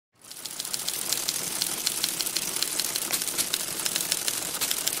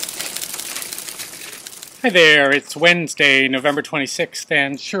Hi there, it's Wednesday, November 26th,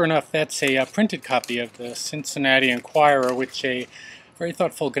 and sure enough, that's a printed copy of the Cincinnati Enquirer, which a very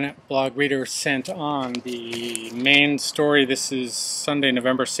thoughtful Gannett blog reader sent on. The main story, this is Sunday,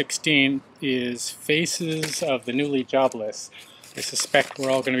 November 16th, is Faces of the Newly Jobless. I suspect we're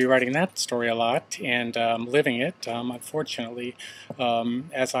all going to be writing that story a lot and living it, unfortunately,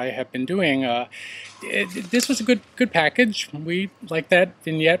 as I have been doing. This was a good package. We like that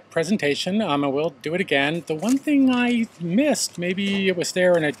vignette presentation. I will do it again. The one thing I missed, maybe it was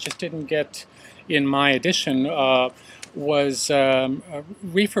there and it just didn't get in my edition, was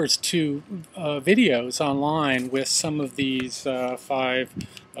refers to videos online with some of these five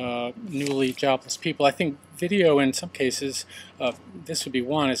newly jobless people. I think video in some cases, this would be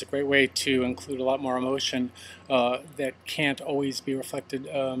one, is a great way to include a lot more emotion that can't always be reflected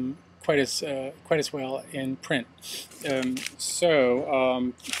quite as well in print. Thanks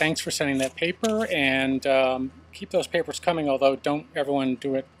for sending that paper, and keep those papers coming, although don't everyone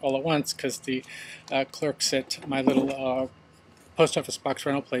do it all at once, because the clerks at my little post office box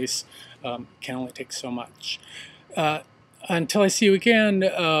rental place can only take so much. Until I see you again,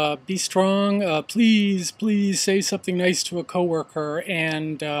 be strong. Please say something nice to a coworker,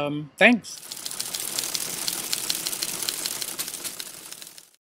 and thanks.